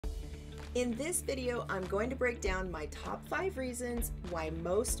In this video, I'm going to break down my top 5 reasons why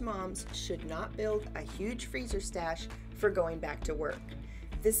most moms should not build a huge freezer stash for going back to work.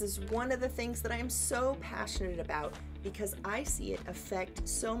 This is one of the things that I am so passionate about because I see it affect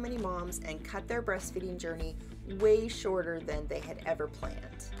so many moms and cut their breastfeeding journey way shorter than they had ever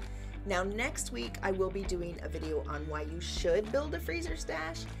planned. Now next week, I will be doing a video on why you should build a freezer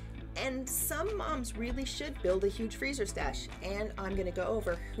stash, and some moms really should build a huge freezer stash, and I'm going to go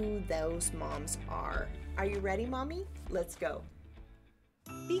over who those moms are. Are you ready, mommy? Let's go.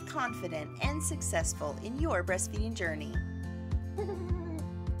 Be confident and successful in your breastfeeding journey.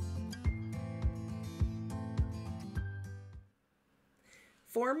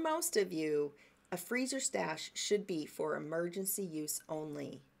 For most of you, a freezer stash should be for emergency use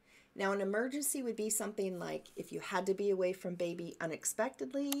only. Now, an emergency would be something like if you had to be away from baby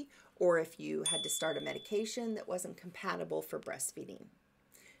unexpectedly, or if you had to start a medication that wasn't compatible for breastfeeding.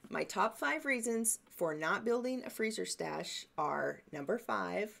 My top 5 reasons for not building a freezer stash are: number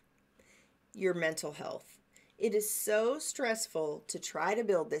 5, your mental health. It is so stressful to try to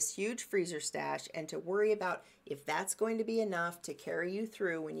build this huge freezer stash and to worry about if that's going to be enough to carry you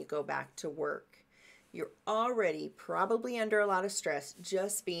through when you go back to work. You're already probably under a lot of stress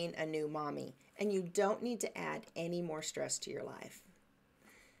just being a new mommy, and you don't need to add any more stress to your life.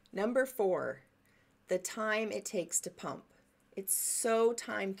 Number 4, the time it takes to pump. It's so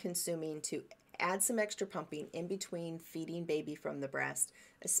time consuming to add some extra pumping in between feeding baby from the breast,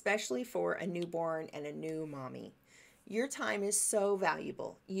 especially for a newborn and a new mommy. Your time is so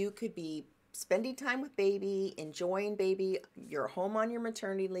valuable. You could be spending time with baby, enjoying baby, you're home on your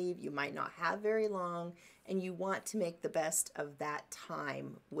maternity leave, you might not have very long, and you want to make the best of that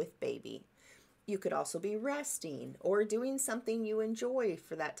time with baby. You could also be resting or doing something you enjoy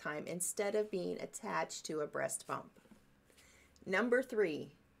for that time instead of being attached to a breast pump. Number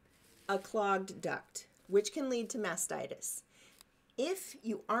 3, a clogged duct, which can lead to mastitis. If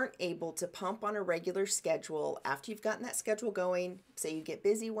you aren't able to pump on a regular schedule after you've gotten that schedule going, say you get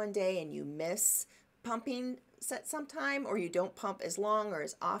busy one day and you miss pumping at some time, or you don't pump as long or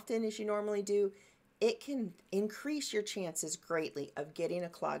as often as you normally do, it can increase your chances greatly of getting a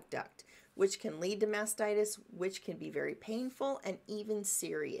clogged duct, which can lead to mastitis, which can be very painful and even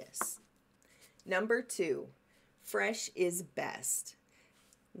serious. Number 2, fresh is best.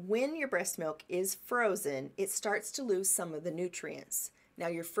 When your breast milk is frozen, it starts to lose some of the nutrients. Now,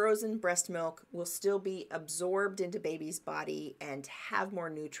 your frozen breast milk will still be absorbed into baby's body and have more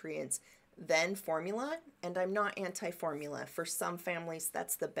nutrients than formula, and I'm not anti-formula. For some families,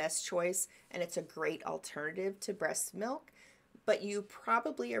 that's the best choice, and it's a great alternative to breast milk, but you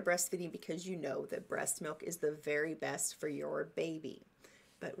probably are breastfeeding because you know that breast milk is the very best for your baby.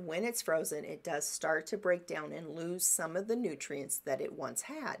 But when it's frozen, it does start to break down and lose some of the nutrients that it once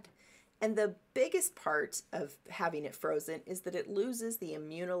had. And the biggest part of having it frozen is that it loses the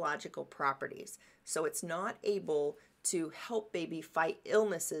immunological properties. So it's not able to help baby fight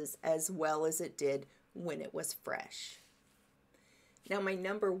illnesses as well as it did when it was fresh. Now, my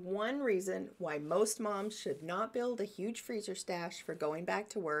number 1 reason why most moms should not build a huge freezer stash for going back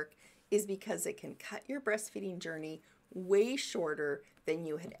to work is because it can cut your breastfeeding journey way shorter than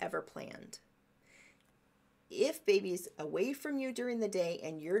you had ever planned. If baby's away from you during the day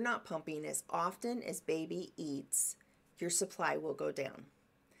and you're not pumping as often as baby eats, your supply will go down.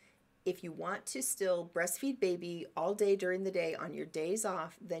 If you want to still breastfeed baby all day during the day on your days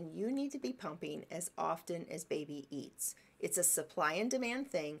off, then you need to be pumping as often as baby eats. It's a supply and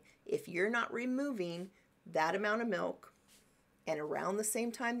demand thing. If you're not removing that amount of milk and around the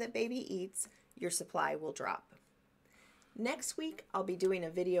same time that baby eats, your supply will drop. Next week, I'll be doing a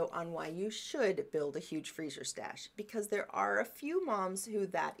video on why you should build a huge freezer stash, because there are a few moms who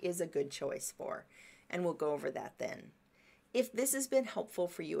that is a good choice for, and we'll go over that then. If this has been helpful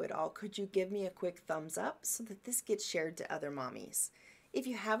for you at all, could you give me a quick thumbs up so that this gets shared to other mommies? If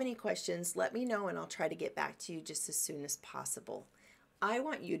you have any questions, let me know and I'll try to get back to you just as soon as possible. I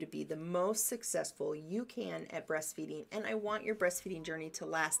want you to be the most successful you can at breastfeeding, and I want your breastfeeding journey to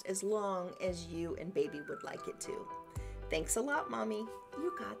last as long as you and baby would like it to. Thanks a lot, Mommy.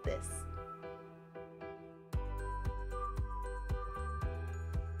 You got this.